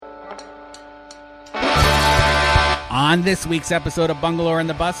On this week's episode of Bungalow and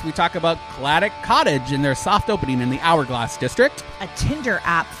the Bus, we talk about Claddock Cottage and their soft opening in the Hourglass District, a Tinder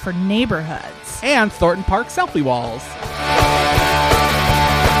app for neighborhoods, and Thornton Park selfie walls.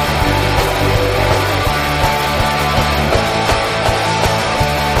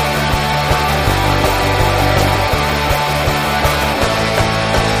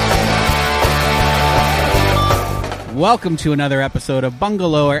 Welcome to another episode of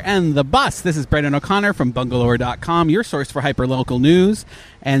Bungalower and the Bus. This is Brendan O'Connor from Bungalower.com, your source for hyperlocal news.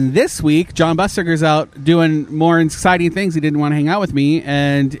 And this week, John Bustiger's out doing more exciting things. He didn't want to hang out with me.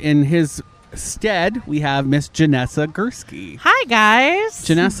 And in his stead, we have Miss Janessa Gursky. Hi, guys.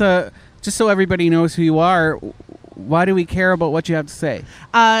 Janessa, just so everybody knows who you are, why do we care about what you have to say?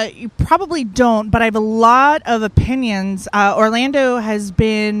 You probably don't, but I have a lot of opinions. Orlando has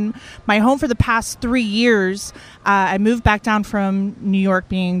been my home for the past 3 years. I moved back down from New York,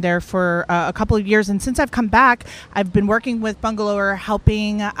 being there for a couple of years. And since I've come back, I've been working with Bungalower,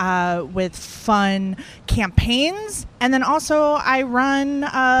 helping with fun campaigns. And then also I run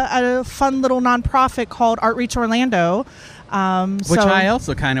a fun little nonprofit called Outreach Orlando. Which I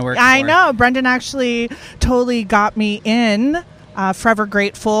also kind of work for. I know. Brendan actually totally got me in. Forever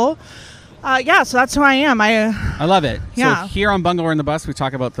grateful. So that's who I am. I love it. Yeah. So here on Bungalow and the Bus, we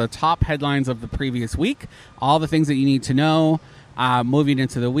talk about the top headlines of the previous week, all the things that you need to know moving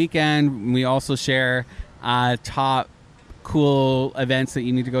into the weekend. We also share top cool events that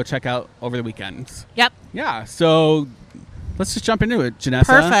you need to go check out over the weekends. Yep. Yeah. So let's just jump into it, Janessa.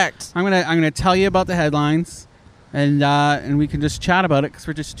 Perfect. I'm gonna tell you about the headlines. And we can just chat about it because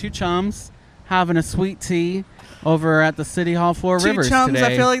we're just two chums having a sweet tea over at the City Hall Four Rivers chums,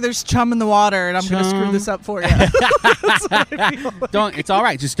 today. I feel like there's chum in the water, and I'm going to screw this up for you. That's what I feel like. Don't. It's all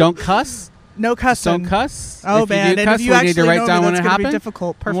right. Just don't cuss. No cussing. Don't cuss. Oh, if man. You do And cuss, if you we actually need to write know down me, when that's it going to happened. be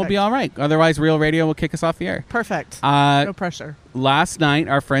difficult. Perfect. And we'll be all right. Otherwise, Real Radio will kick us off the air. Perfect. No pressure. Last night,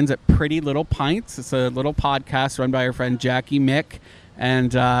 our friends at Pretty Little Pints, it's a little podcast run by our friend Jackie Mick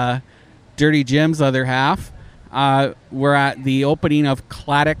and Dirty Jim's other half, we're at the opening of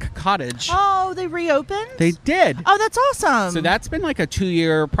Claddock Cottage. Oh, they reopened? They did. Oh, that's awesome. So that's been like a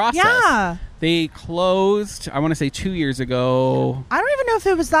 2-year process. Yeah. They closed, I want to say 2 years ago. I don't even know if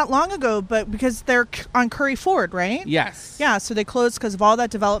it was that long ago, but because they're on Curry Ford, right? Yes. Yeah, so they closed because of all that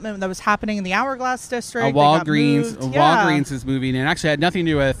development that was happening in the Hourglass District. Walgreens is moving in. Actually, it had nothing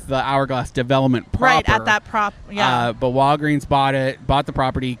to do with the Hourglass development proper. Right, at that yeah. But Walgreens bought the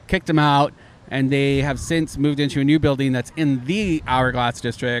property, kicked them out, and they have since moved into a new building that's in the Hourglass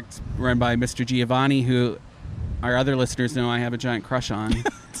District, run by Mr. Giovanni, who our other listeners know I have a giant crush on.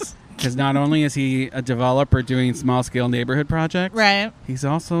 Because not only is he a developer doing small-scale neighborhood projects, right, he's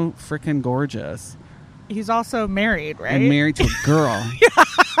also freaking gorgeous. He's also married, right? And married to a girl.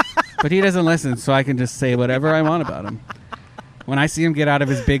 But he doesn't listen, so I can just say whatever I want about him. When I see him get out of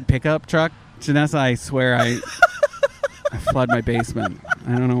his big pickup truck, Janessa, I swear I flood my basement.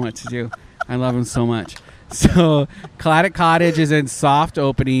 I don't know what to do. I love him so much. So, Claddock Cottage is in soft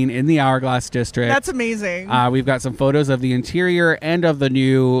opening in the Hourglass District. That's amazing. We've got some photos of the interior and of the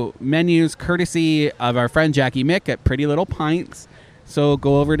new menus, courtesy of our friend Jackie Mick at Pretty Little Pints. So,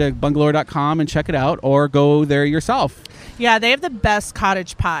 go over to bungalower.com and check it out, or go there yourself. Yeah, they have the best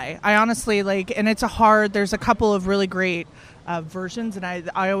cottage pie. I honestly and there's a couple of really great versions, and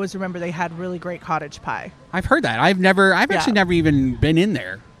I always remember they had really great cottage pie. I've heard that. I've actually never even been in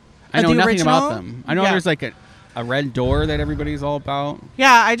there. I know nothing about them. I know there's like a red door that everybody's all about.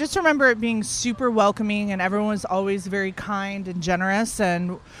 Yeah, I just remember it being super welcoming, and everyone was always very kind and generous.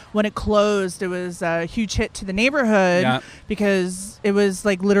 And when it closed, it was a huge hit to the neighborhood because it was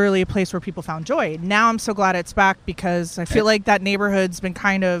like literally a place where people found joy. Now I'm so glad it's back because I feel like that neighborhood's been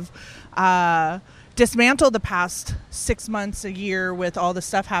kind of dismantled the past 6 months, a year with all the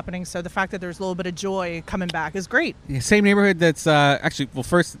stuff happening. So the fact that there's a little bit of joy coming back is great. Yeah, same neighborhood that's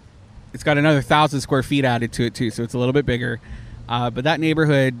first, it's got another 1,000 square feet added to it too, so it's a little bit bigger. But that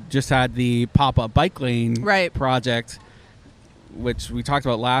neighborhood just had the pop-up bike lane project, which we talked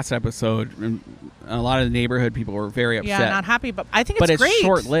about last episode. And a lot of the neighborhood people were very upset. Yeah, not happy, but I think it's great. But it's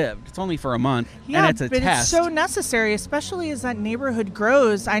short-lived. It's only for a month, and it's a test. It's so necessary, especially as that neighborhood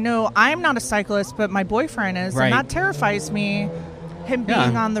grows. I know I'm not a cyclist, but my boyfriend is, and that terrifies me, him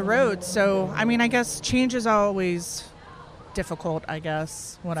being on the road. So, I mean, I guess change is always difficult, I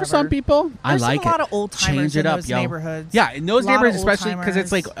guess. Whatever. For some people, I There's like a lot of old timers in those neighborhoods. Yeah, in those neighborhoods, especially because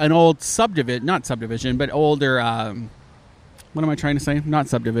it's like an old not subdivision, but older. What am I trying to say? Not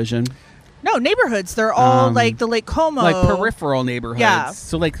subdivision. No, neighborhoods. They're all like the Lake Como, like peripheral neighborhoods. Yeah.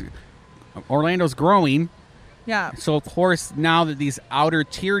 So like Orlando's growing, Yeah. So, of course, now that these outer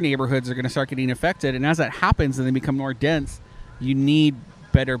tier neighborhoods are going to start getting affected, and as that happens and they become more dense, you need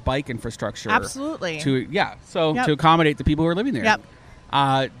better bike infrastructure. Absolutely. To accommodate the people who are living there.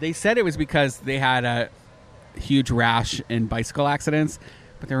 Yep. They said it was because they had a huge rash in bicycle accidents,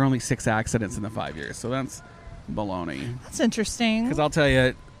 but there were only 6 accidents in the 5 years. So that's baloney. That's interesting. Because I'll tell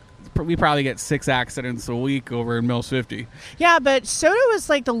you, we probably get 6 accidents a week over in Mills 50. Yeah, but Soto is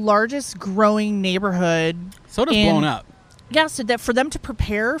like the largest growing neighborhood. Soto's blown up. Yeah, so that for them to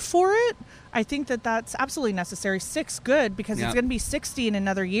prepare for it, I think that's absolutely necessary. 6, good, because it's going to be 60 in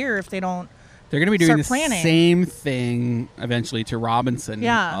another year if they don't. They're going to be doing the planning. same thing eventually to Robinson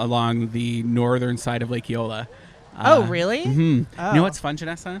along the northern side of Lake Eola. Oh, really? Mm-hmm. Oh. You know what's fun,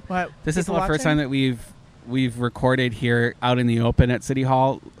 Janessa? What? This is the first time that we've recorded here out in the open at City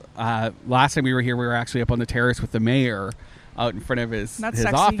Hall. Last time we were here, we were actually up on the terrace with the mayor out in front of his sexy.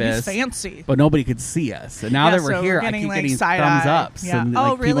 office. He's fancy. But nobody could see us. And now that we're here, I keep getting thumbs ups. Yeah. And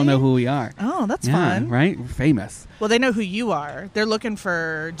really? People know who we are. Oh, that's fun. Right? We're famous. Well, they know who you are. They're looking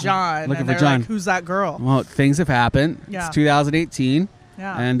for John. Looking for for John. Like, who's that girl? Well, things have happened. Yeah. It's 2018.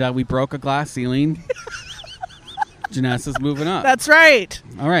 Yeah. And we broke a glass ceiling. Janessa's moving up. That's right.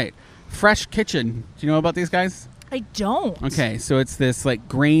 All right. Fresh Kitchen. Do you know about these guys? I don't. Okay, so it's this like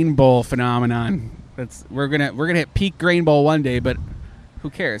grain bowl phenomenon. We're gonna hit peak grain bowl one day, but who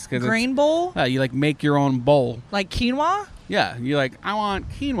cares? Because grain bowl? You like make your own bowl. Like quinoa? Yeah, you like I want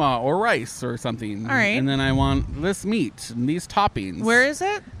quinoa or rice or something. All right. And then I want this meat and these toppings. Where is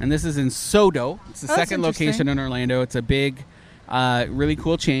it? And this is in Soto. It's the second location in Orlando. It's a big, really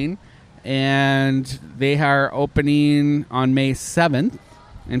cool chain, and they are opening on May 7th,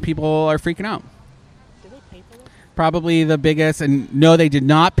 and people are freaking out. Probably the biggest, and no, they did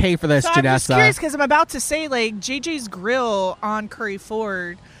not pay for this, so Janessa. I'm just curious because I'm about to say, like, JJ's Grill on Curry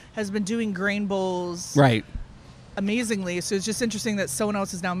Ford has been doing grain bowls amazingly. So it's just interesting that someone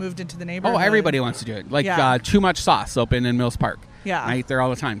else has now moved into the neighborhood. Oh, everybody wants to do it. Like Too Much Sauce open in Mills Park. Yeah. I eat there all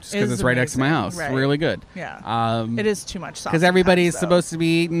the time just because it's right next to my house. Right. It's really good. Yeah. It is Too Much Sauce. Because everybody's supposed to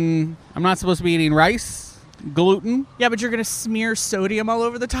be eating, I'm not supposed to be eating rice. Gluten. Yeah, but you're going to smear sodium all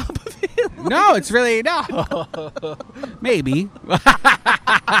over the top of it. No, it's really maybe.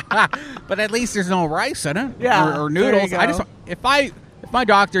 But at least there's no rice in it. Or noodles. If my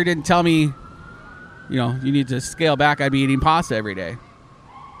doctor didn't tell me, you need to scale back, I'd be eating pasta every day.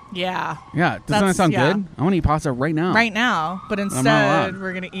 Yeah. Yeah. Doesn't that sound good? I want to eat pasta right now. Right now. But instead,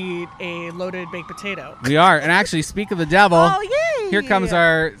 we're going to eat a loaded baked potato. We are. And actually, speak of the devil. Oh, yay. Here comes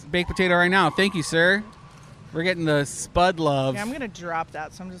our baked potato right now. Thank you, sir. We're getting the Spud Love. Yeah, I'm going to drop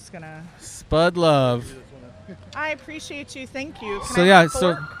that, so I'm just going to... Spud Love. I appreciate you. Thank you. I got you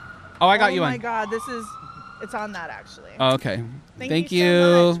one. Oh, my God. It's on that, actually. Oh, okay. Thank you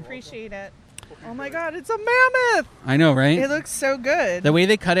so much. Appreciate it. Oh, my God. It's a mammoth. I know, right? It looks so good. The way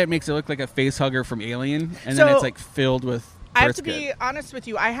they cut it makes it look like a face hugger from Alien, and then it's like filled with brisket. I have to be honest with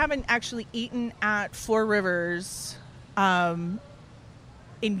you. I haven't actually eaten at Four Rivers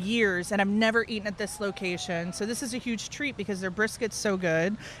in years, and I've never eaten at this location. So this is a huge treat because their brisket's so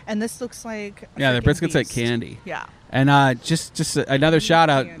good, and this looks like their brisket's like candy. Yeah. And just another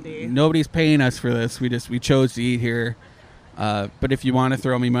shout out. Nobody's paying us for this. We chose to eat here. But if you want to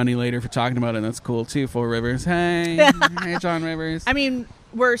throw me money later for talking about it, that's cool too. Four Rivers. Hey, hey, John Rivers. I mean,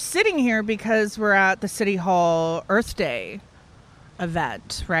 we're sitting here because we're at the City Hall Earth Day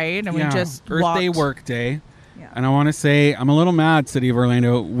event, right? And we just Earth Day work day. Yeah. And I want to say, I'm a little mad, City of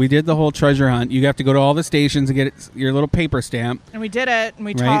Orlando. We did the whole treasure hunt. You have to go to all the stations and get your little paper stamp. And we did it, and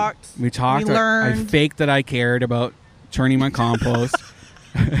we talked. We talked. We learned. I faked that I cared about turning my compost.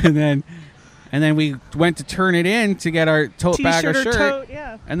 and then we went to turn it in to get our tote bag or shirt.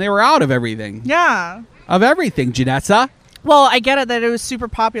 And they were out of everything. Yeah. Of everything, Janessa. Well, I get it that it was super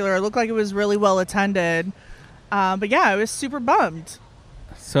popular. It looked like it was really well attended. But yeah, I was super bummed.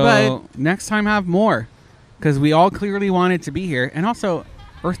 So next time have more. Because we all clearly wanted to be here. And also,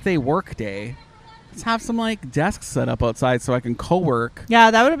 Earth Day work day. Let's have some desks set up outside so I can co-work.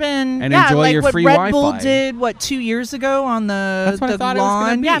 Yeah, that would have been... And enjoy your free Wi-Fi. Red Bull did, 2 years ago on the That's what I thought lawn. It was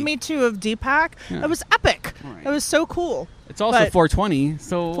gonna be. Yeah, me too, of Deepak. Yeah. It was epic. Right. It was so cool. It's also 420,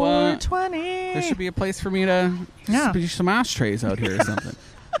 so 420. There should be a place for me to do some ashtrays out here or something.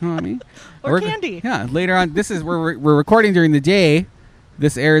 You know what I mean? Or candy. Yeah, later on. We're recording during the day.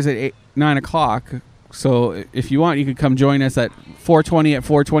 This airs at 9 o'clock. So if you want, you could come join us at 420 at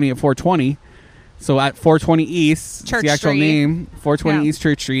 420. So at 420 East, Church the actual Street. name, 420 East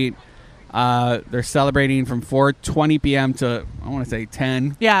Church Street. They're celebrating from 4:20 p.m. to, I want to say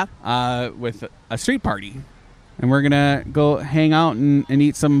 10. Yeah. With a street party. And we're going to go hang out and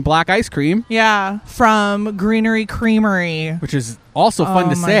eat some black ice cream. Yeah, from Greenery Creamery. Which is also fun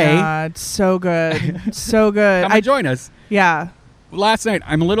to say. Oh, my God. So good. So good. Come and join us. Yeah. Last night,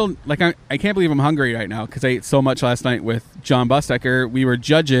 I'm a little, like, I can't believe I'm hungry right now because I ate so much last night with John Bustecker. We were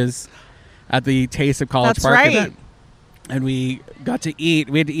judges at the Taste of College Park event. And we got to eat.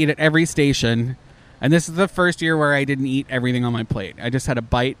 We had to eat at every station. And this is the first year where I didn't eat everything on my plate. I just had a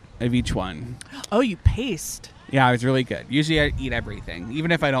bite of each one. Oh, you paced. Yeah, it was really good. Usually I eat everything,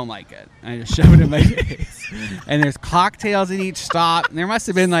 even if I don't like it. I just shove it in my face. And there's cocktails at each stop. And there must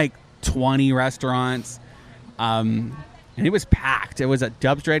have been like 20 restaurants. And it was packed. It was at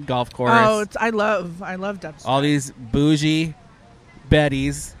Dubs Dread Golf Course. Oh, I love Dubs Dread. All these bougie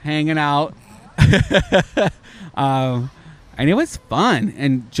Betties hanging out. And it was fun.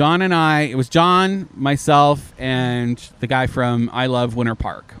 And John and it was John, myself, and the guy from I Love Winter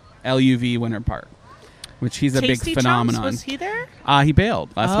Park, LUV Winter Park. Which he's a Tasty big phenomenon. Chunks, was he there? He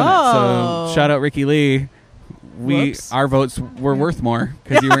bailed last minute. So shout out Ricky Lee. Our votes were worth more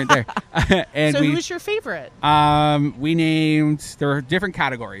because you weren't there. And so who was your favorite? We named, there were different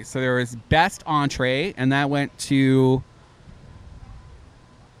categories. So there was best entree, and that went to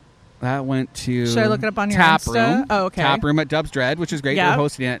Should I look it up on your Tap Insta? Room. Oh, okay. Tap Room at Dubs Dread, which is great. Yep. They're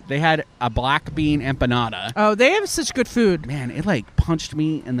hosting it. They had a black bean empanada. Oh, they have such good food. Man, it like punched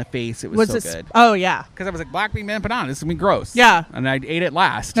me in the face. It was so good. Oh, yeah. Because I was like, black bean empanada, this is going to be gross. Yeah. And I ate it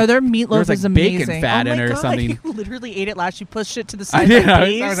last. No, their meatloaf there was, like, is amazing. bacon fat in it or something. You literally ate it last. You pushed it to the I side did.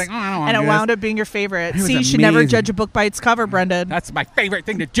 like I was like, oh, I don't want and to it do wound this. up being your favorite. It was See, you should never amazing. judge a book by its cover, Brendan. That's my favorite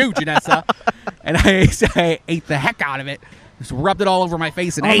thing to do, Janessa. And I ate the heck out of it. Just rubbed it all over my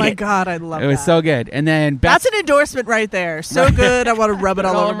face and ate it. Oh, my God. I love it. It was so good. And then that's an endorsement right there. So good. I want to rub it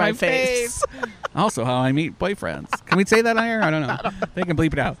all over my face. Also, how I meet boyfriends. Can we say that on air? I don't know. They can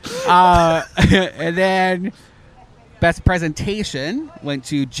bleep it out. And then best presentation went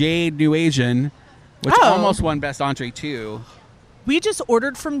to Jade New Asian, which almost won best entree too. We just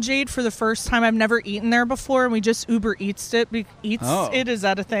ordered from Jade for the first time. I've never eaten there before, and we just Uber Eats it. Is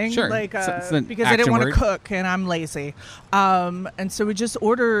that a thing? Sure. Like, it's an because I didn't want to word. cook, and I'm lazy. And so we just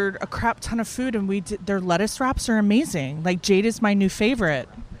ordered a crap ton of food, and their lettuce wraps are amazing. Like, Jade is my new favorite.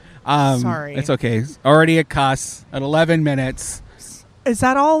 Sorry. It's okay. It's already a cuss at 11 minutes. Is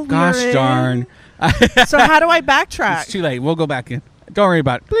that all? Gosh darn. So how do I backtrack? It's too late. We'll go back in. Don't worry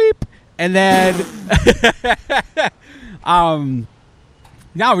about it. Bleep. And then,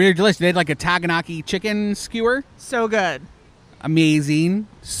 no, really delicious. They had like a Taganaki chicken skewer. So good. Amazing.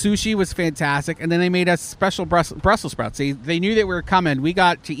 Sushi was fantastic. And then they made us special Brussels sprouts. They knew that we were coming. We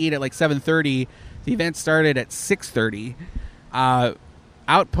got to eat at like 7:30. The event started at 6:30.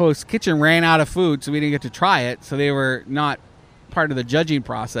 Outpost Kitchen ran out of food, so we didn't get to try it. So they were not part of the judging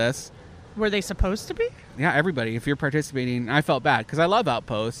process. Were they supposed to be? Yeah, everybody. If you're participating, I felt bad because I love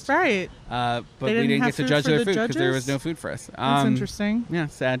Outpost. Right. But They we didn't have get to food judge for their the food because there judges? was no food for us. That's interesting. Yeah,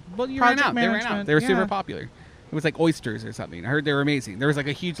 sad. Well, you Project ran out. They ran out. management, They were super yeah. popular. It was like oysters or something. I heard they were amazing. There was like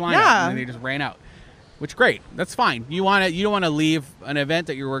a huge lineup, Yeah. and then they just ran out. Which great. That's fine. You don't want to leave an event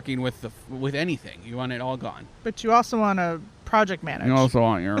that you're working with with anything. You want it all gone. But you also want to project manage. You also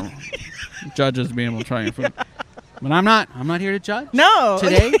want your judges being able to try your food. But I'm not here to judge. No.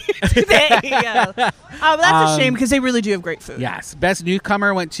 Today? Yeah. Oh, but that's a shame because they really do have great food. Yes. Best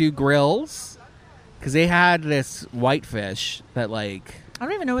newcomer went to Grills because they had this whitefish that like I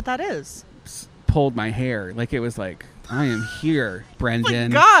don't even know what that is. pulled my hair. Like it was like, I am here,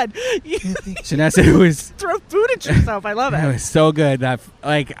 Brendan. Oh my God. You Janessa, it was throw food at yourself. I love it it. was so good that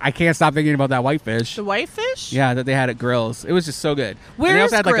like I can't stop thinking about that whitefish. The whitefish? Yeah, that they had at Grills. It was just so good. Where and they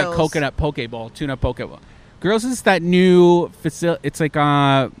is also had like Grills? a coconut poke bowl, tuna poke bowl. Grills is that new facility. It's like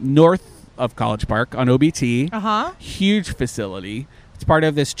north of College Park on OBT. Uh-huh. Huge facility. It's part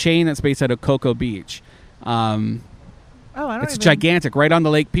of this chain that's based out of Cocoa Beach. It's gigantic, right on the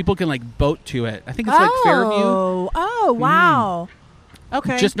lake. People can like boat to it. I think it's like Fairview. Oh, wow.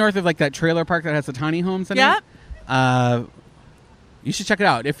 Okay. Just north of like that trailer park that has the tiny homes in Yep. it. You should check it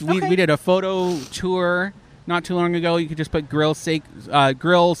out. If we did a photo tour not too long ago, you could just put Grills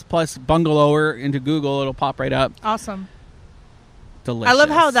plus Bungalower into Google. It'll pop right up. Awesome. Delicious. I love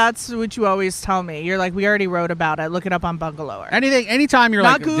how that's what you always tell me. You're like, we already wrote about it. Look it up on Bungalower. Anytime you're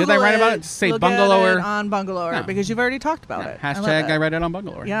Not like, Google did I write about it? Just say look Bungalower. At it on Bungalower No. because you've already talked about it. Hashtag I read it on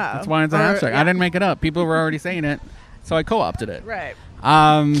Bungalower. Yeah. That's why it's a hashtag. I didn't make it up. People were already saying it, so I co-opted it. Right.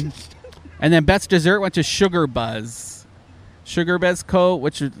 And then best dessert went to Sugar Buzz. Sugar Buzz Co.,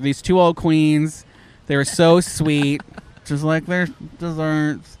 which are these two old queens. They were so sweet, just like their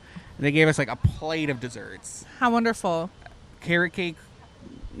desserts. They gave us like a plate of desserts. How wonderful. Carrot cake,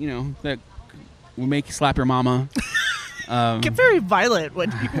 the We make you slap your mama. Get very violent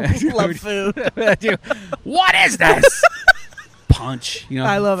when you love food. What is this? Punch.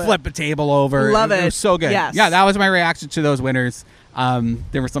 I love it. Flip a table over. Love it. It was so good. Yes. Yeah, that was my reaction to those winners.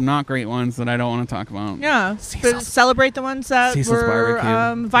 There were some not great ones that I don't want to talk about. Yeah, but celebrate the ones that Cecil's were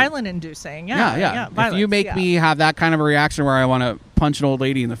barbecue. violent-inducing. Yeah. If you make me have that kind of a reaction where I want to punch an old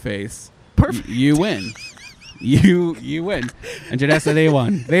lady in the face, perfect, you win. You win. And Janessa, they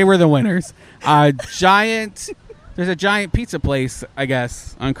won. They were the winners. There's a giant pizza place, I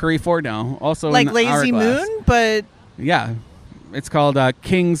guess, on Curry Ford now. Also like in Lazy Hourglass. Moon, but yeah, it's called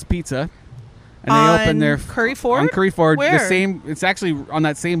King's Pizza. And they opened their Curry Ford? On Curry Ford. Where? The same. It's actually on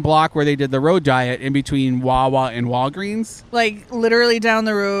that same block where they did the road diet in between Wawa and Walgreens. Like literally down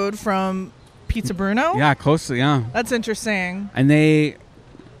the road from Pizza Bruno? Yeah, close to, yeah. That's interesting. And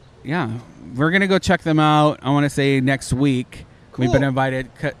we're going to go check them out, I want to say next week. Cool. We've been invited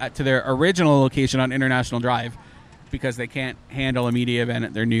to their original location on International Drive because they can't handle a media event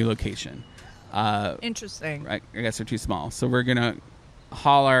at their new location. Interesting. I guess they're too small. So we're going to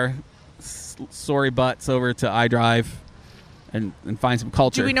haul our sorry butts over to iDrive and find some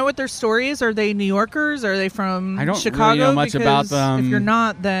culture. Do we know what their story is? Are they New Yorkers? Are they from I don't Chicago? really know much about Because them. If you're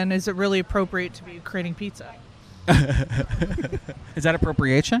not, then is it really appropriate to be creating pizza? Is that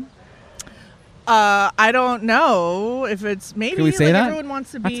appropriation? I don't know if it's maybe. Can we say that? Everyone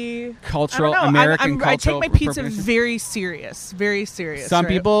wants to be Cultural, I don't know. American I cultural take my pizza appropriation? very serious. Very serious. Some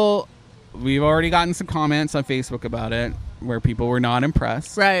right? people, we've already gotten some comments on Facebook about it where people were not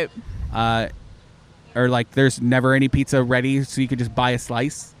impressed. Right. Or like there's never any pizza ready so you could just buy a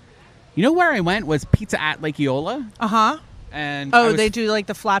slice. You know where I went was Pizza at Lake Eola. Uh-huh. And they do like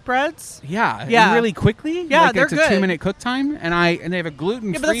the flatbreads? Yeah. Yeah. Really quickly. Yeah, like they're it's good. a 2-minute cook time. And they have a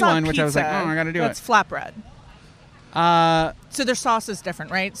gluten-free one, which I was like, oh, I got to do That's it. flatbread. So their sauce is different,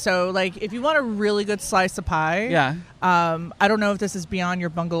 right? So, like, if you want a really good slice of pie, Yeah. I don't know if this is beyond your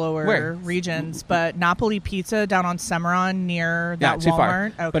bungalow or Where? regions, but Napoli Pizza down on Cimarron near Yeah, that too Walmart. far.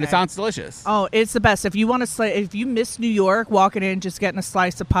 Okay. But it sounds delicious. Oh, it's the best. If you want to, if you miss New York, walking in, just getting a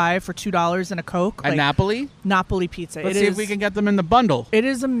slice of pie for $2 and a Coke. At like, Napoli? Napoli Pizza. Let's see if we can get them in the bundle. It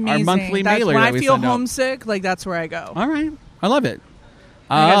is amazing. monthly That's mailer when that I we feel send out. homesick, like that's where I go. All right. I love it.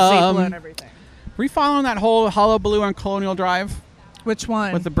 I got Zapla and everything. Were you following that whole hullabaloo on Colonial Drive Which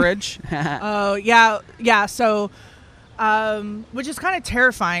one? with the bridge? Oh, yeah. So, which is kind of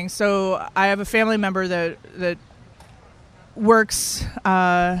terrifying. So I have a family member that works.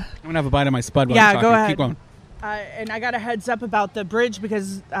 I'm going to have a bite of my spud while Yeah, you're go talking. ahead. Keep going. And I got a heads up about the bridge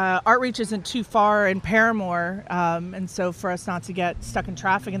because Artreach isn't too far in Paramore. And so for us not to get stuck in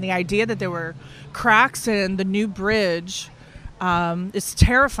traffic, and the idea that there were cracks in the new bridge is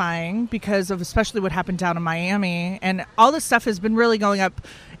terrifying because of especially what happened down in Miami. And all this stuff has been really going up.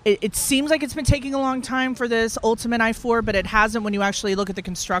 It seems like it's been taking a long time for this ultimate I-4, but it hasn't when you actually look at the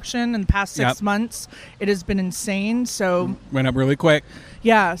construction in the past 6 months. It has been insane. So Went up really quick.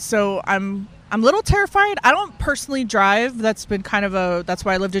 yeah, so I'm a little terrified. I don't personally drive. That's been kind of that's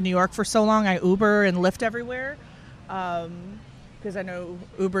why I lived in New York for so long. I Uber and Lyft everywhere. Because I know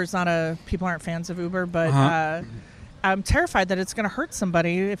Uber's people aren't fans of Uber, but I'm terrified that it's going to hurt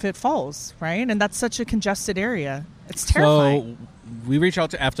somebody if it falls, right? And that's such a congested area. It's terrifying. So we reached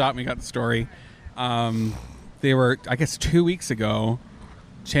out to FDOT and we got the story. They were, I guess, 2 weeks ago,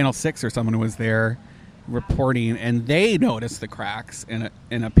 Channel 6 or someone was there reporting, and they noticed the cracks in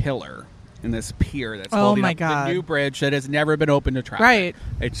a pillar in this pier that's holding up the new bridge that has never been open to traffic. Right.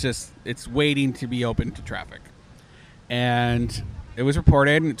 It's waiting to be open to traffic. And it was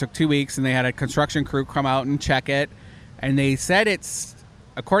reported, and it took 2 weeks, and they had a construction crew come out and check it. And they said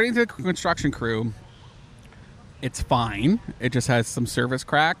according to the construction crew, it's fine. It just has some surface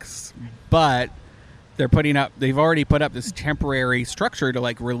cracks, but they've already put up this temporary structure to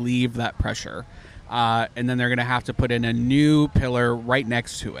like relieve that pressure. And then they're going to have to put in a new pillar right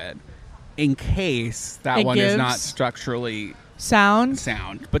next to it in case that one is not structurally sound.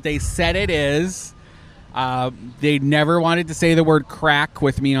 But they said it is. They never wanted to say the word crack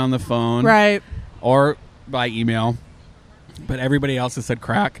with me on the phone. Right. Or by email. But everybody else has said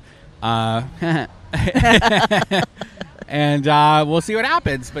crack. And we'll see what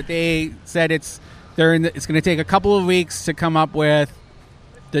happens. But they said it's going to take a couple of weeks to come up with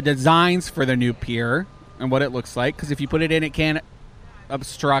the designs for the new pier and what it looks like. Because if you put it in, it can't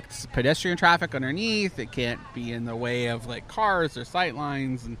obstruct pedestrian traffic underneath. It can't be in the way of like cars or sight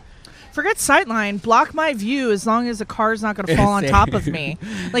lines. And Forget sightline. Block my view as long as the car's not going to fall on top of me.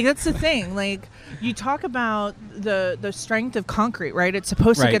 Like, that's the thing. Like, you talk about the strength of concrete, right? It's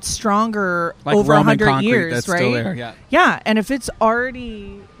supposed to get stronger like over Roman 100 concrete years, that's right? Still there, yeah. Yeah, and if it's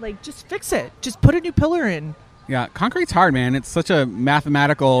already, like, just fix it. Just put a new pillar in. Yeah, concrete's hard, man. It's such a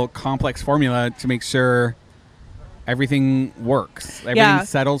mathematical, complex formula to make sure everything works. Everything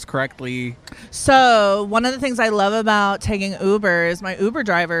settles correctly. So one of the things I love about taking Uber is my Uber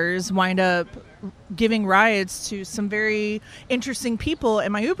drivers wind up giving rides to some very interesting people.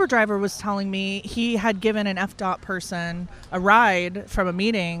 And my Uber driver was telling me he had given an FDOT person a ride from a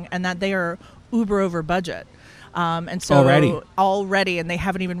meeting and that they are Uber over budget. And so already, and they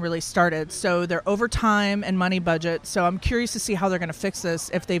haven't even really started. So they're over time and money budget. So I'm curious to see how they're going to fix this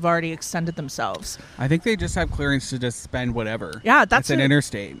if they've already extended themselves. I think they just have clearance to just spend whatever. Yeah, that's an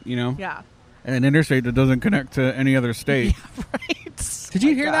interstate, you know? Yeah. And an interstate that doesn't connect to any other state. Yeah, right. Did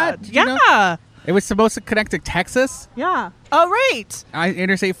you hear that? Did yeah. You know? It was supposed to connect to Texas. Yeah. Oh, right.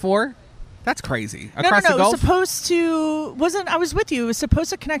 Interstate 4. That's crazy. No, the Gulf? It was supposed to... I was with you. It was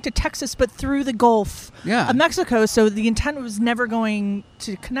supposed to connect to Texas, but through the Gulf of Mexico. So the intent was never going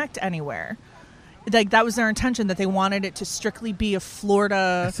to connect anywhere. Like, that was their intention, that they wanted it to strictly be a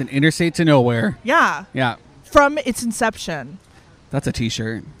Florida... It's an interstate to nowhere. Yeah. Yeah. From its inception. That's a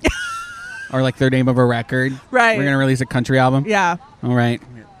T-shirt. Or like their name of a record. Right. We're going to release a country album. Yeah. All right.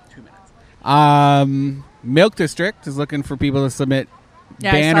 2 minutes. Milk District is looking for people to submit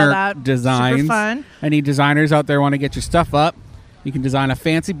banner designs. Super fun. Any designers out there want to get your stuff up? You can design a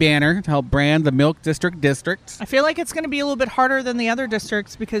fancy banner to help brand the Milk District. I feel like it's going to be a little bit harder than the other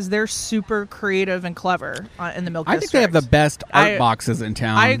districts because they're super creative and clever in the Milk District. I think they have the best art boxes in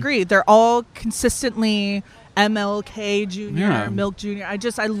town. I agree. They're all consistently MLK Jr., Milk Jr.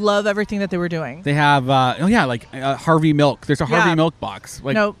 I love everything that they were doing. They have, Harvey Milk. There's a Harvey Milk box.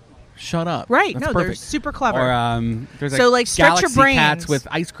 Like, nope. Shut up. Right. That's no, perfect. they're super clever. Or there's stretch Galaxy your brains. Cats with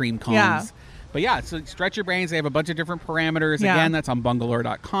ice cream cones. Yeah. But yeah, so stretch your brains. They have a bunch of different parameters. Again, that's on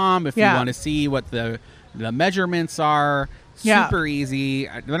bungalow.com if you want to see what the measurements are. Super easy.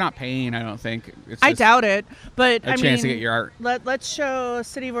 They're not paying, I don't think. It's I doubt it. But a chance to get your art. Let's show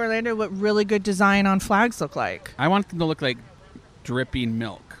City of Orlando what really good design on flags look like. I want them to look like dripping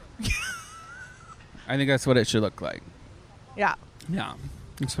milk. I think that's what it should look like. Yeah. Yeah.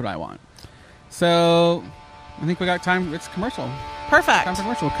 That's what I want. So, I think we got time. It's commercial. Perfect. Time for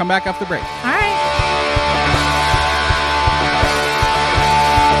commercial. We'll come back after the break. All right.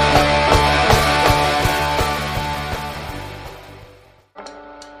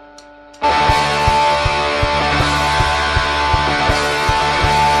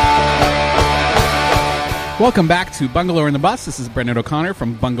 Welcome back to Bungalow in the Bus. This is Brendan O'Connor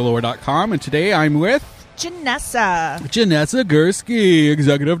from bungalower.com, and today I'm with Janessa Gursky,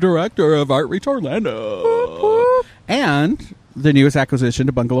 Executive Director of Outreach Orlando. And the newest acquisition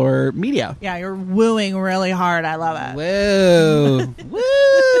to Bungalower Media. Yeah, you're wooing really hard. I love it. Woo.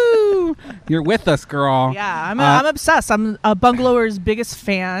 Woo. You're with us, girl. Yeah, I'm obsessed. I'm a Bungalower's biggest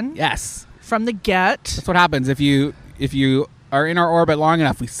fan. Yes. From the get. That's what happens if you are in our orbit long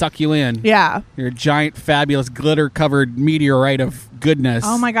enough. We suck you in. Yeah. You're a giant, fabulous, glitter-covered meteorite of goodness.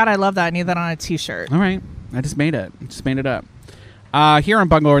 Oh, my God. I love that. I need that on a T-shirt. All right. I just made it. Up. Here on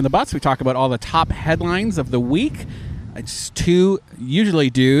Bungalower in the Bus, we talk about all the top headlines of the week. It's two, usually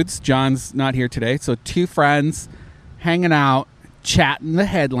dudes. John's not here today. So two friends hanging out, chatting the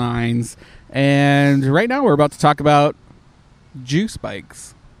headlines. And right now we're about to talk about juice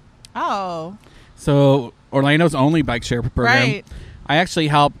bikes. Oh. So Orlando's only bike share program. Right. I actually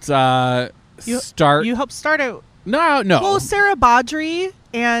helped start. You helped start it. No. Well, Sarah Baudry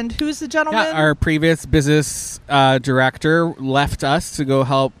and who's the gentleman? Yeah, our previous business director left us to go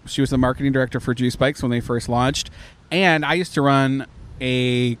help. She was the marketing director for Juice Bikes when they first launched. And I used to run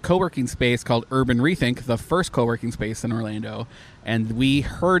a co-working space called Urban Rethink, the first co-working space in Orlando. And we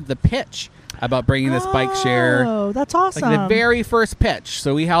heard the pitch about bringing this bike share. Oh, that's awesome. Like the very first pitch.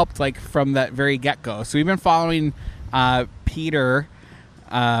 So we helped like from that very get-go. So we've been following Peter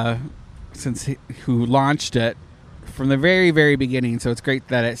who launched it from the very, very beginning. So it's great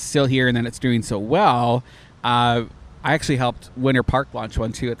that it's still here and that it's doing so well. I actually helped Winter Park launch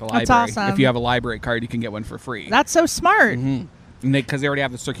one too at the library. That's awesome. If you have a library card, you can get one for free. That's so smart. Mm-hmm. Because they already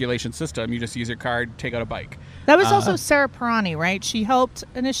have the circulation system. You just use your card, take out a bike. That was also Sarah Pirani, right? She helped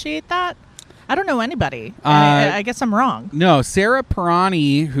initiate that? I don't know anybody. I guess I'm wrong. No, Sarah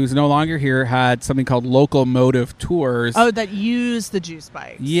Pirani, who's no longer here, had something called Locomotive Tours. Oh, that use the juice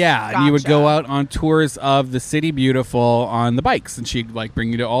bikes. Yeah, Gotcha. you would go out on tours of the City Beautiful on the bikes, and she'd like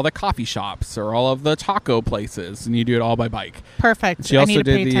bring you to all the coffee shops or all of the taco places, and you do it all by bike. Perfect. She also I need to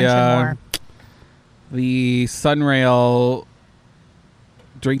did pay attention more. the Sunrail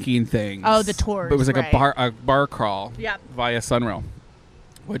drinking things. Oh, the tours. But it was like right. a bar crawl Yep. via Sunrail,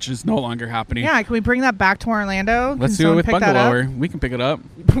 which is no longer happening. Yeah, can we bring that back to Orlando? Let's Can do it with someone pick Bundle that up? Lower. We can pick it up.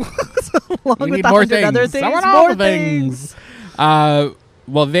 Along We with need the more 100 things. other things. I want more all the things.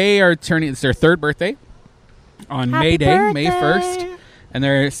 Well, they are turning. It's their third birthday on Happy May Day, May birthday. 1st, and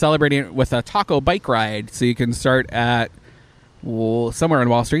they're celebrating it with a taco bike ride. So you can start at somewhere on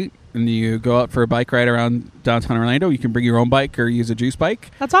Wall Street, and you go out for a bike ride around downtown Orlando. You can bring your own bike or use a juice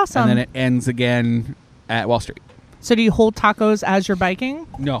bike. That's awesome. And then it ends again at Wall Street. So do you hold tacos as you're biking?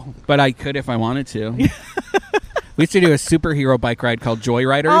 No, but I could if I wanted to. We used to do a superhero bike ride called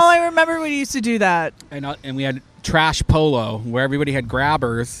Joyriders. Oh, I remember we used to do that. And we had trash polo where everybody had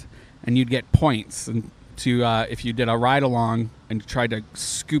grabbers, and you'd get points and to if you did a ride along and tried to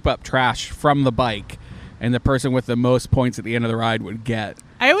scoop up trash from the bike, and the person with the most points at the end of the ride would get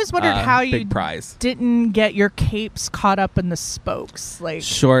I always wondered how you big prize. didn't get your capes caught up in the spokes. Like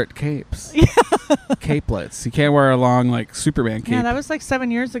Short capes. Capelets. You can't wear a long like Superman cape. yeah, that was like 7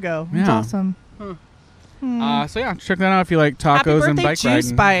 years ago. It's Yeah. awesome. So yeah, check that out if you like tacos and birthday, bike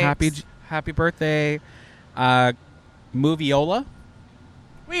juice riding. bikes. Happy birthday, Moviola.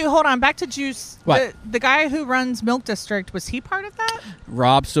 Wait, hold on. Back to Juice. What? The guy who runs Milk District, was he part of that?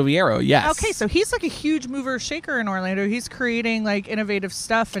 Rob Silviero, yes. Okay, so he's like a huge mover shaker in Orlando. He's creating like innovative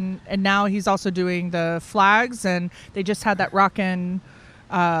stuff, and now he's also doing the flags, and they just had that rockin',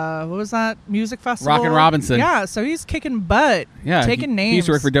 what was that, music festival? Rockin' Robinson. Yeah, so he's kicking butt, taking names. He used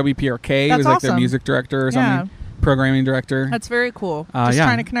to work for WPRK. He That's was like their awesome. music director or something, programming director. That's very cool. Just yeah.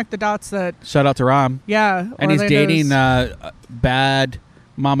 trying to connect the dots that, Shout out to Rob. yeah. And he's dating Bad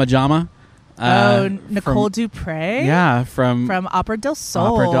Mama Jama. Nicole Dupre. Yeah, from Opera del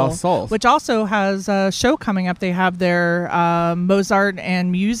Sol. Opera del Sol. Which also has a show coming up. They have their Mozart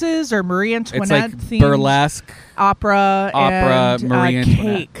and Muses or Marie Antoinette it's like themed burlesque opera and Marie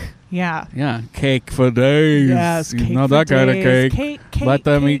Antoinette. cake. Yeah. Yeah, cake for days. Yes, You cake know for that kind of days. cake. Let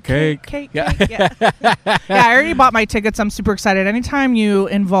them eat cake. Yeah. Yeah. Yeah, I already bought my tickets. I'm super excited. Anytime you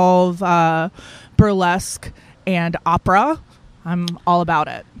involve burlesque and opera, I'm all about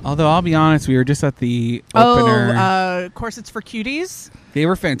it. Although I'll be honest, we were just at the opener. Corsets for Cuties. They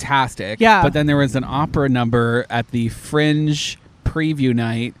were fantastic. Yeah. But then there was an opera number at the Fringe preview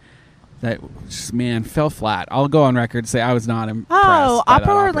night that just, man, fell flat. I'll go on record and say I was not impressed. Oh, by that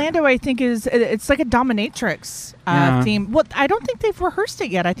Opera Orlando, I think it's like a dominatrix Yeah. theme. Well, I don't think they've rehearsed it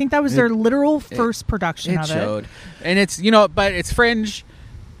yet. I think that was their literal first production It of showed. And it's, but it's Fringe.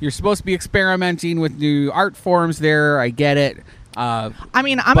 You're supposed to be experimenting with new art forms there. I get it. I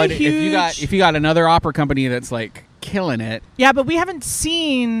mean, I'm but a huge... if you got another opera company that's like killing it. Yeah, but we haven't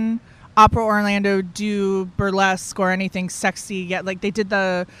seen Opera Orlando do burlesque or anything sexy yet. Like they did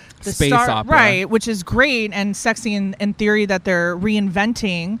the Space opera. right, which is great and sexy in theory that they're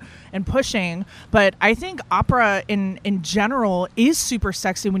reinventing and pushing. But I think opera in general is super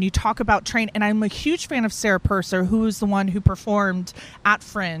sexy when you talk about train. And I'm a huge fan of Sarah Purser, who is the one who performed at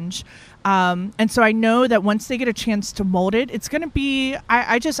Fringe. And so I know that once they get a chance to mold it, it's going to be.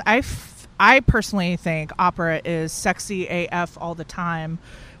 I personally think opera is sexy AF all the time.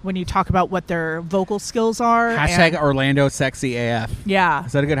 When you talk about what their vocal skills are. Hashtag Orlando Sexy AF. Yeah.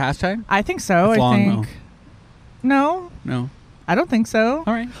 Is that a good hashtag? I think so. It's I long, think. No, No. I don't think so.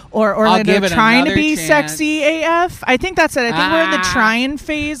 All right. Or Orlando give it trying to another be chance. sexy AF. I think that's it. I think we're in the trying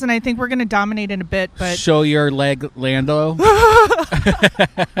phase, and I think we're going to dominate in a bit. But Show your leg, Lando.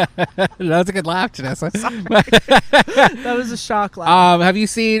 That's a good laugh, Janessa. that was a shock laugh. Have you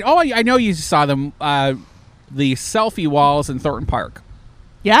seen? Oh, I know you saw them. The selfie walls in Thornton Park.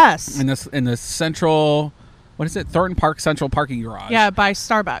 Yes. In the central, what is it? Thornton Park Central Parking Garage. Yeah, by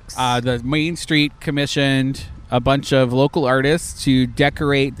Starbucks. The Main Street commissioned a bunch of local artists to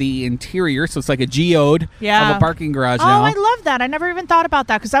decorate the interior, so it's like a geode of a parking garage Oh, now. I love that. I never even thought about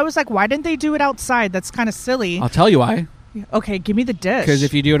that because I was like, why didn't they do it outside? That's kind of silly. I'll tell you why. Okay, give me the dish. Because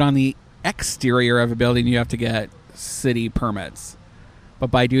if you do it on the exterior of a building, you have to get city permits.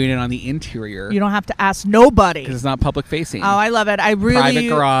 But by doing it on the interior, you don't have to ask nobody. because it's not public facing. Oh, I love it. I really Private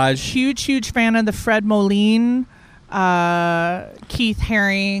garage. Huge fan of the Fred Moline, Keith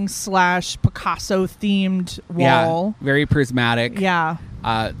Haring / Picasso themed wall. Yeah, very prismatic. Yeah.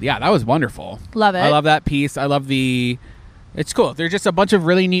 That was wonderful. Love it. I love that piece. I love the It's cool. They're just a bunch of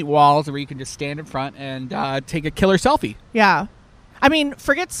really neat walls where you can just stand in front and take a killer selfie. Yeah. I mean,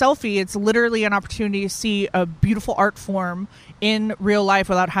 forget selfie. It's literally an opportunity to see a beautiful art form in real life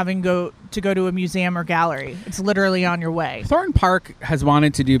without having to go to a museum or gallery. It's literally on your way. Thornton Park has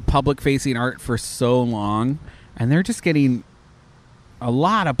wanted to do public-facing art for so long, and they're just getting a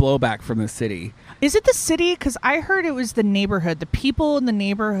lot of blowback from the city. Is it the city? Because I heard it was the neighborhood, the people in the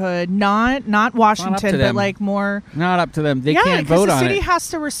neighborhood, not Washington, but like more. Not up to them. They can't vote on it. Yeah, because the city has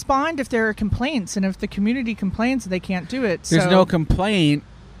to respond if there are complaints, and if the community complains, they can't do it. There's no complaint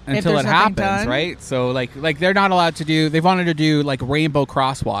until it happens, right? So like they're not allowed to do. They've wanted to do like rainbow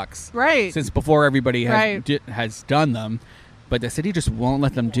crosswalks, right? Since before everybody has done them. But the city just won't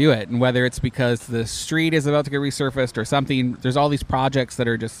let them do it. And whether it's because the street is about to get resurfaced or something, there's all these projects that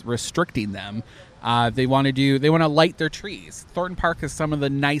are just restricting them. They want to light their trees. Thornton Park has some of the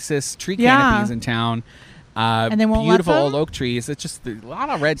nicest tree canopies in town. And they won't beautiful let them? old oak trees. It's just a lot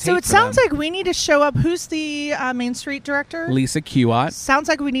of red tape. So it sounds like we need to show up. Who's the Main Street director? Lisa Kiewat. Sounds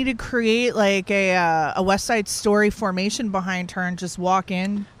like we need to create like a West Side Story formation behind her and just walk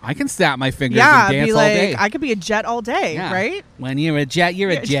in. I can snap my fingers and dance be all like, day. I could be a jet all day, right? When you're a jet, you're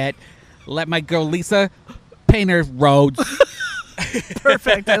a jet. Let my girl Lisa paint her roads.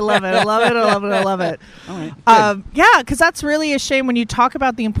 Perfect. I love it. I love it. I love it. I love it. All right, yeah, because that's really a shame when you talk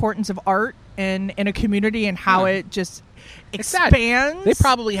about the importance of art in a community and how it just expands. They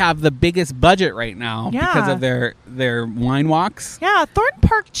probably have the biggest budget right now because of their wine walks. Yeah, Thornton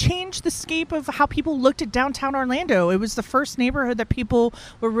Park changed the scape of how people looked at downtown Orlando. It was the first neighborhood that people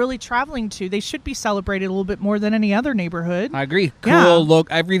were really traveling to. They should be celebrated a little bit more than any other neighborhood. I agree. Cool,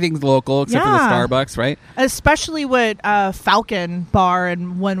 everything's local except for the Starbucks, right? Especially with Falcon Bar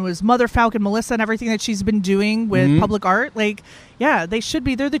and when was Mother Falcon Melissa and everything that she's been doing with public art. Like, yeah, they should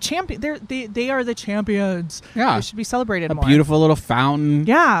be. They're the champion. They are the champions. Yeah, they should be celebrated more. Beautiful little fountain.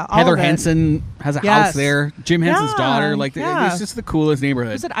 Yeah, Heather Henson has a house there. Jim Henson's daughter. Like, it's just the coolest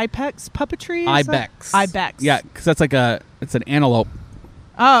neighborhood. Is it Ibex Puppetry? Ibex. Yeah, because that's it's an antelope.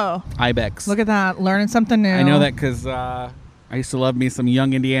 Oh, Ibex. Look at that, learning something new. I know that because I used to love me some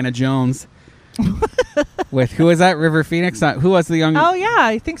young Indiana Jones. With who was that? River Phoenix? Who was the young? Oh yeah,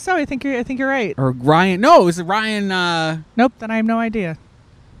 I think so. I think you're right. Or Ryan? No, it was Ryan. Nope. Then I have no idea.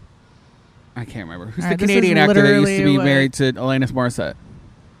 I can't remember. Who's the Canadian actor that used to be married to Alanis Morissette?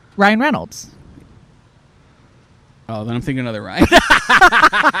 Ryan Reynolds. Oh, then I'm thinking another Ryan.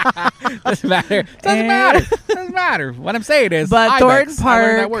 Doesn't matter. Doesn't matter. What I'm saying is, but Thornton Park, I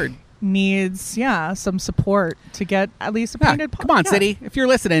learned that word. Needs some support to get at least a painted. Come on, city, if you're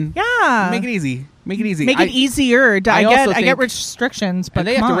listening, make it easy. Make it easy. Make it easier. I get restrictions, but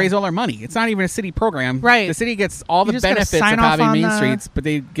they have to raise all their money. It's not even a city program. Right. The city gets all the benefits of having main streets, but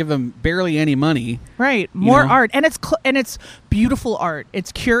they give them barely any money. Right. More art, and it's beautiful art.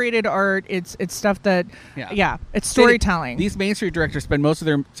 It's curated art. It's stuff that it's storytelling. These Main Street directors spend most of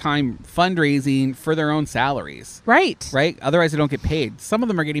their time fundraising for their own salaries. Right. Otherwise, they don't get paid. Some of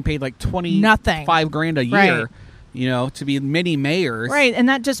them are getting paid like $25,000 a year. Right. To be mini mayors. Right, and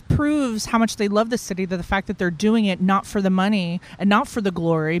that just proves how much they love the city, that the fact that they're doing it not for the money and not for the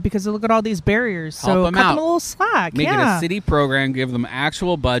glory, because look at all these barriers. Help them cut out. them a little slack. Make it a city program, give them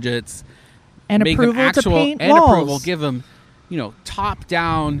actual budgets. And make approval them actual, to paint and walls. approval, give them,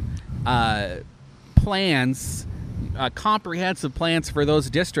 top-down plans, comprehensive plans for those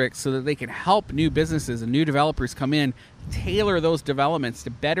districts so that they can help new businesses and new developers come in, tailor those developments to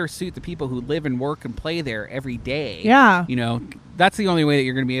better suit the people who live and work and play there every day. Yeah. That's the only way that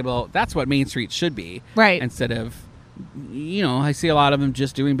you're going to be able. That's what Main Street should be. Right. Instead of, I see a lot of them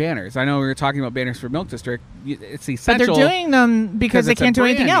just doing banners. I know we were talking about banners for Milk District. It's essential. But they're doing them because they can't do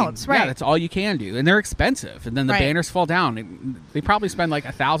anything else. Right. Yeah, that's all you can do. And they're expensive. And then the banners fall down. They probably spend like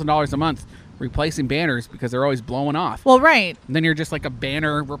 $1,000 a month replacing banners because they're always blowing off. Well, right. And then you're just like a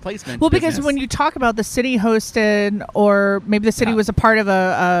banner replacement. Well, because when you talk about the city hosted, or maybe the city was a part of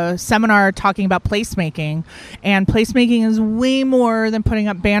a seminar talking about placemaking, and placemaking is way more than putting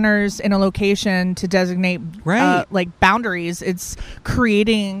up banners in a location to designate like boundaries. It's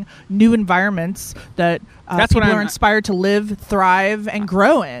creating new environments that people are inspired to live, thrive, and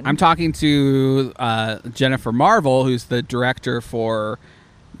grow in. I'm talking to Jennifer Marvel, who's the director for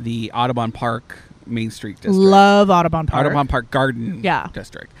the Audubon Park Main Street District. Love Audubon Park. Audubon Park Garden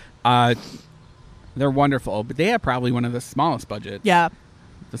District. They're wonderful, but they have probably one of the smallest budgets. Yeah.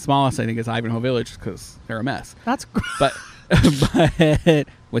 The smallest, I think, is Ivanhoe Village because they're a mess. That's great. But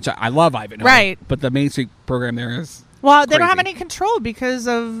which I love Ivanhoe. Right. But the Main Street program there is Well, they crazy. don't have any control because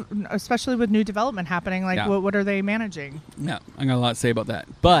of, especially with new development happening, like what are they managing? Yeah, I got a lot to say about that.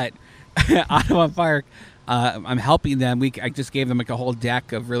 But Audubon Park, I'm helping them. I just gave them like a whole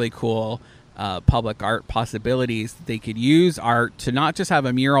deck of really cool public art possibilities. They could use art to not just have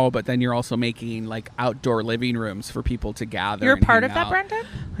a mural, but then you're also making like outdoor living rooms for people to gather. You're and part hang of that, out. Brendan?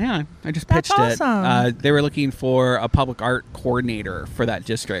 Yeah, I just That's pitched awesome. it. They were looking for a public art coordinator for that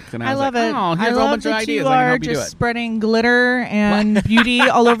district, and I was love like, it. "Oh, I here's a whole love bunch of that ideas. you I can are help you do just it." spreading glitter and beauty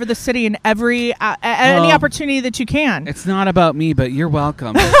all over the city in any opportunity that you can. It's not about me, but you're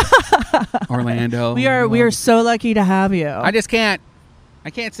welcome, Orlando. We are so lucky to have you. I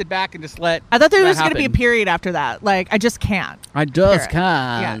can't sit back and just let. I thought there that was going to be a happen. period after that. Like, I just can't. I just Period.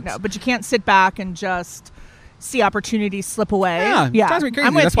 Yeah, can't. no, but you can't sit back and just see opportunities slip away. Yeah, it drives me crazy.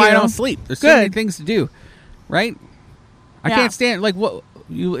 I'm with That's why I you. don't sleep. There's so many Good. things to do, right? I Yeah. can't stand like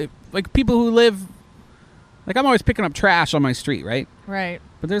people who live. Like I'm always picking up trash on my street, right? Right.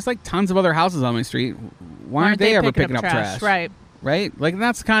 But there's like tons of other houses on my street. Why aren't they ever picking up trash? Right. Right? Like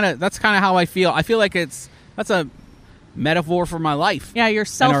that's kind of how I feel. I feel like that's a metaphor for my life. Yeah, you're in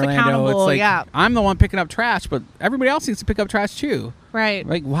Orlando. self-accountable. It's like Yeah. I'm the one picking up trash, but everybody else needs to pick up trash too. Right.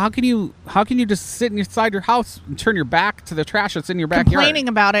 Like, well, how can you just sit inside your house and turn your back to the trash that's in your backyard? Complaining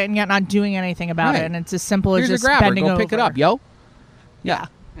about it and yet not doing anything about Right. it, and it's as simple Here's as your just grabber. bending Go over. pick it up, yo. Yeah.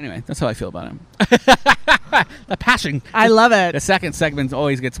 Anyway, that's how I feel about him. The passion. I love The it. second segment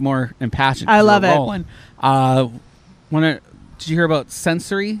always gets more impassioned. I 'cause love we're it. rolling. Did you hear about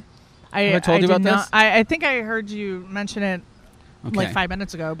Sensory? Have I told you did about not- this? I think I heard you mention it Okay. like 5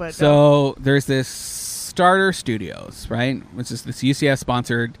 minutes ago, but So there's this Starter Studios, right? Which is this UCS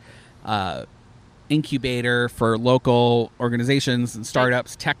sponsored incubator for local organizations and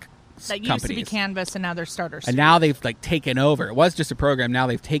startups, tech that used companies. to be Canvas, and now they're starters. And now they've like taken over. It was just a program. Now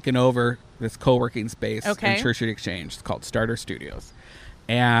they've taken over this co-working space Okay. in Church Street Exchange. It's called Starter Studios.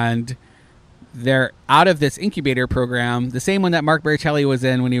 And they're out of this incubator program, the same one that Mark Baricelli was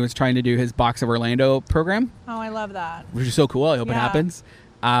in when he was trying to do his Box of Orlando program, Oh, I love that. which is so cool. I hope it Yeah. happens.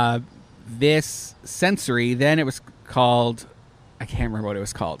 This Sensory, then it was called, I can't remember what it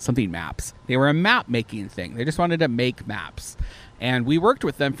was called, something maps. They were a map making thing. They just wanted to make maps. And we worked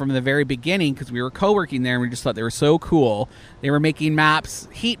with them from the very beginning because we were co-working there and we just thought they were so cool. They were making maps,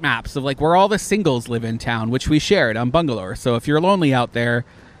 heat maps of like where all the singles live in town, which we shared on Bungalow. So if you're lonely out there,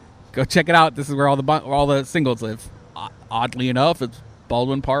 go check it out. This is where all the singles live. Oddly enough, it's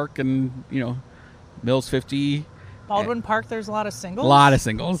Baldwin Park and, Mills 50. Baldwin Park, there's a lot of singles. A lot of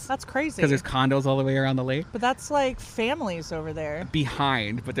singles. That's crazy. Because there's condos all the way around the lake. But that's like families over there.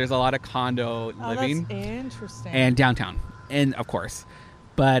 Behind, but there's a lot of condo Oh, living. that's interesting. And downtown, and of course.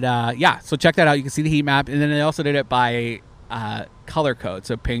 But so check that out. You can see the heat map, and then they also did it by color code.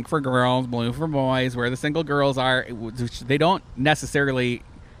 So pink for girls, blue for boys, where the single girls are. Which they don't necessarily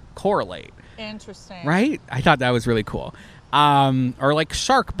correlate, Interesting. right? I thought that was really cool. Or like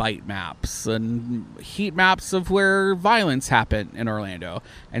shark bite maps and heat maps of where violence happened in Orlando.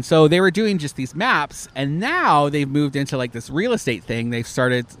 And so they were doing just these maps, and now they've moved into like this real estate thing. They've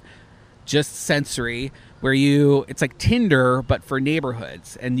started just Sensory, where it's like Tinder, but for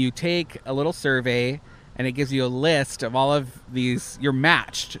neighborhoods. And you take a little survey, and it gives you a list of all of these. You're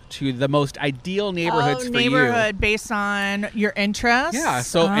matched to the most ideal neighborhoods for neighborhood based on your interests. yeah,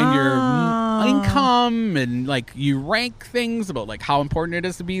 so and your income, and like you rank things about like how important it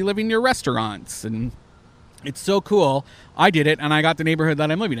is to be living near restaurants, and it's so cool. I did it, and I got the neighborhood that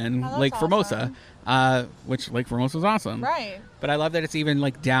I'm living in, that's Lake Formosa, which Lake Formosa is awesome. Right. But I love that it's even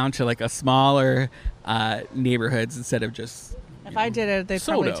like down to like a smaller neighborhoods instead of just. If I did it, they'd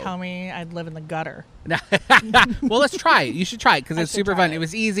probably Soto. tell me I'd live in the gutter. Well, let's try it. You should try it because I it's should super try fun. it. It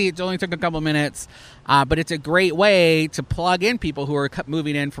was easy. It only took a couple minutes, but it's a great way to plug in people who are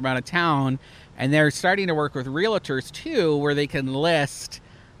moving in from out of town, and they're starting to work with realtors too, where they can list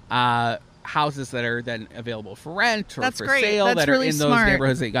houses that are then available for rent or That's for great. sale That's that are really in those smart.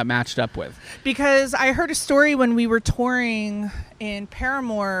 neighborhoods that you got matched up with. Because I heard a story when we were touring in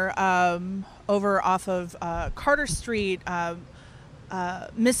Paramore over off of Carter Street.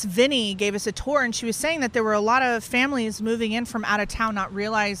 Miss Vinny gave us a tour, and she was saying that there were a lot of families moving in from out of town, not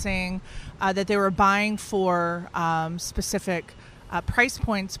realizing that they were buying for specific price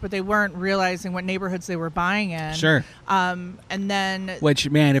points, but they weren't realizing what neighborhoods they were buying in. Sure. And then Which,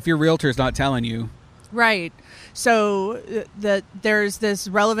 man, if your realtor's not telling you, right. So there's this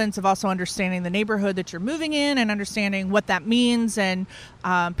relevance of also understanding the neighborhood that you're moving in and understanding what that means. And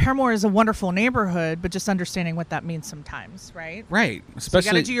Paramore is a wonderful neighborhood, but just understanding what that means sometimes, right? right? So you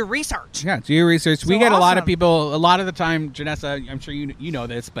Especially got to do your research. Yeah, do your research. We So get a lot of awesome. people, a lot of the time, Janessa, I'm sure you know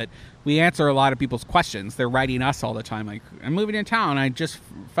this, but we answer a lot of people's questions. They're writing us all the time, like, I'm moving in town. I just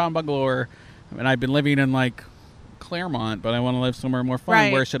found Bungalow, and I've been living in, like, Claremont, but I want to live somewhere more fun.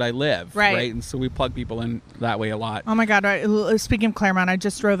 Right. Where should I live? Right. And so we plug people in that way a lot. Oh my God! Speaking of Claremont, I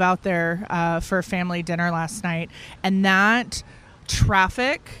just drove out there for a family dinner last night, and that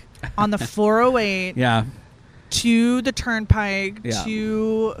traffic on the 408 Yeah. to the Turnpike Yeah.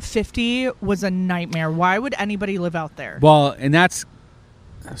 to 50 was a nightmare. Why would anybody live out there? Well, and that's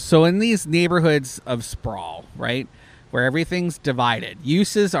so in these neighborhoods of sprawl, right, where everything's divided,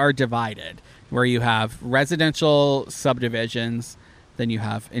 uses are divided, where you have residential subdivisions, then you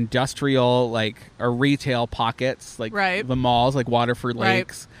have industrial, like, or retail pockets, like Right. the malls, like Waterford Right.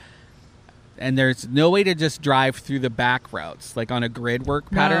 Lakes. And there's no way to just drive through the back routes, like on a grid work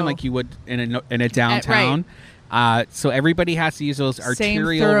pattern, No. like you would in a downtown. So everybody has to use those Same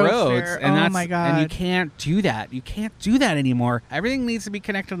arterial roads, thoroughfare. and Oh my God. and you can't do that. You can't do that anymore. Everything needs to be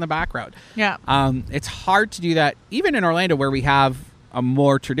connected on the back road. Yeah. It's hard to do that, even in Orlando, where we have a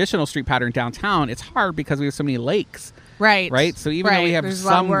more traditional street pattern downtown. It's hard because we have so many lakes, Right. So even though we have There's a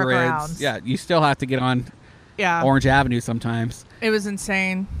lot some of grids, workarounds. you still have to get on Yeah. Orange Avenue sometimes. It was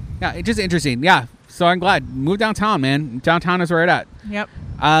insane. Yeah, it's just interesting. Yeah, so I'm glad. Move downtown, man. Downtown is where it's at. Yep.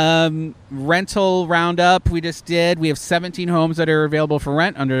 Rental roundup we just did. We have 17 homes that are available for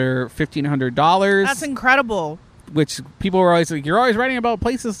rent under $1,500. That's incredible. Which people were always like, you're always writing about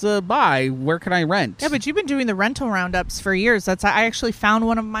places to buy. Where can I rent? Yeah, but you've been doing the rental roundups for years. I actually found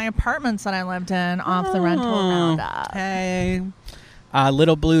one of my apartments that I lived in off the rental roundup. Hey.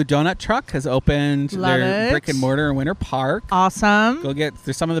 Little Blue Donut Truck has opened Love their it. brick and mortar in Winter Park. Awesome.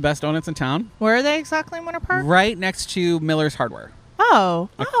 There's some of the best donuts in town. Where are they exactly in Winter Park? Right next to Miller's Hardware. Oh,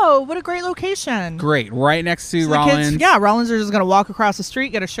 what a great location. Great. Right next to So the Rollins. kids, Rollins are just going to walk across the street,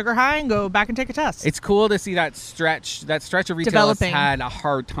 get a sugar high, and go back and take a test. It's cool to see that stretch. That stretch of retail has Developing. had a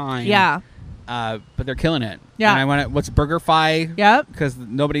hard time. Yeah. But they're killing it. Yeah. And I want what's BurgerFi? Yep. Because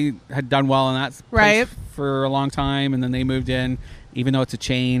nobody had done well in that place Right. for a long time, and then they moved in, even though it's a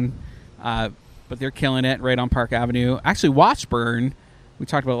chain. But they're killing it right on Park Avenue. Actually, Washburn, we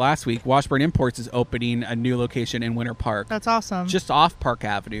talked about it last week. Washburn Imports is opening a new location in Winter Park, That's awesome. just off Park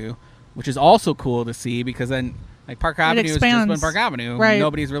Avenue, which is also cool to see because then like Park Avenue is just expands. one Park Avenue. Right.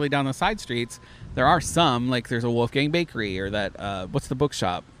 Nobody's really down the side streets. There are some, like there's a Wolfgang Bakery or that what's the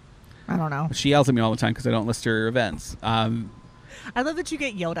bookshop? I don't know. She yells at me all the time because I don't list her events. I love that you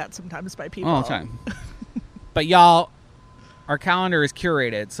get yelled at sometimes by people. All the time. But y'all, our calendar is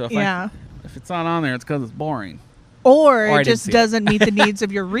curated, so if it's not on there, it's because it's boring. Or I it didn't just see it. doesn't meet the needs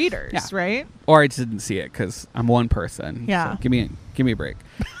of your readers, Yeah. Right? Or I just didn't see it because I'm one person. Yeah. So give me a break.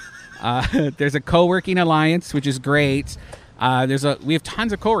 There's a co-working alliance, which is great. We have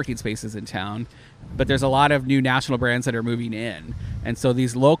tons of co-working spaces in town, but there's a lot of new national brands that are moving in, and so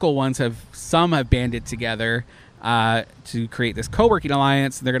these local ones have banded together to create this co-working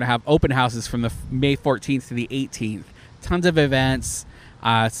alliance. They're going to have open houses from the May 14th to the 18th. Tons of events.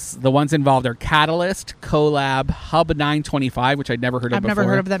 The ones involved are Catalyst, Collab, Hub 925, which I'd never heard of I've before. never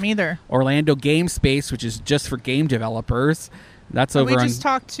heard of them either. Orlando Game Space, which is just for game developers. That's over We on. just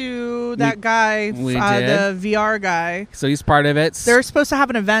talked to that guy, we the VR guy. So he's part of it. They're supposed to have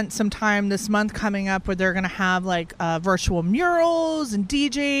an event sometime this month coming up where they're going to have like virtual murals and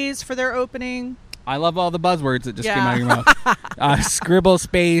DJs for their opening. I love all the buzzwords that just came out of your mouth. Scribble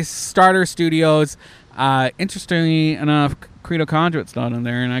Space, Starter Studios. Interestingly enough, Credo Conduit's not in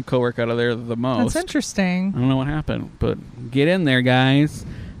there, and I co-work out of there the most. That's interesting. I don't know what happened, but get in there, guys.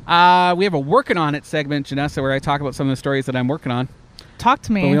 We have a Working On It segment, Janessa, where I talk about some of the stories that I'm working on. Talk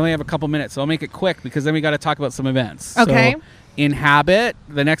to me. But we only have a couple minutes, so I'll make it quick because then we got to talk about some events. Okay. So, Inhabit,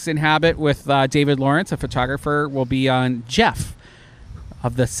 the next Inhabit with David Lawrence, a photographer, will be on Jeff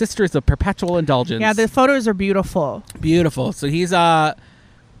of the Sisters of Perpetual Indulgence. Yeah, the photos are beautiful. Beautiful. So he's so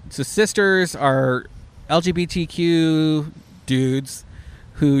Sisters are LGBTQ dudes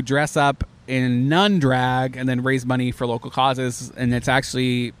who dress up in nun drag and then raise money for local causes, and it's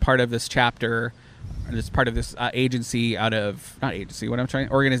actually part of this chapter. It's part of this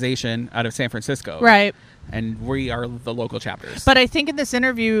organization out of San Francisco. Right. And we are the local chapters. But I think in this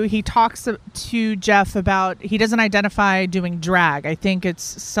interview, he talks to Jeff about he doesn't identify doing drag. I think it's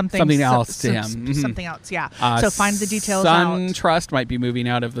something else to him. Mhm. Something else, yeah. So find the details Sun out. Trust might be moving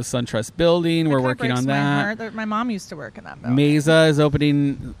out of the Sun Trust building. We're Kinda working on breaks my that. heart. My mom used to work in that building. Mesa is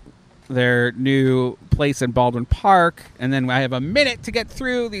opening their new place in Baldwin Park. And then I have a minute to get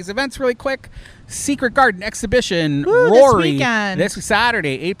through these events really quick. Secret Garden exhibition. Woo, Rory. this weekend. This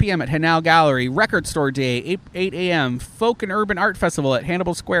Saturday, 8 p.m. at Hanau Gallery. Record Store Day, 8 a.m. Folk and Urban Art Festival at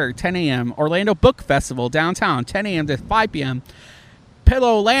Hannibal Square, 10 a.m. Orlando Book Festival downtown, 10 a.m. to 5 p.m.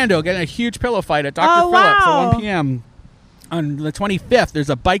 Pillow Orlando getting a huge pillow fight at Dr. Phillips at 1 p.m. On the 25th, there's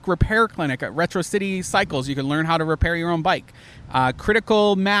a bike repair clinic at Retro City Cycles. You can learn how to repair your own bike.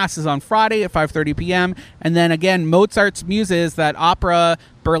 Critical Mass is on Friday at 5:30 p.m. And then again, Mozart's Muses, that opera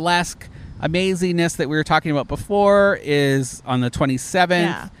burlesque amazingness that we were talking about before, is on the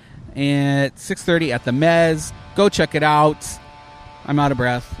 27th at 6:30 at the Mez. Go check it out. I'm out of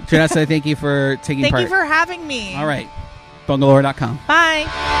breath. Janessa, thank you for taking part. Thank you for having me. All right. Bungalore.com.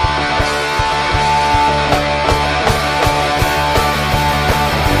 Bye.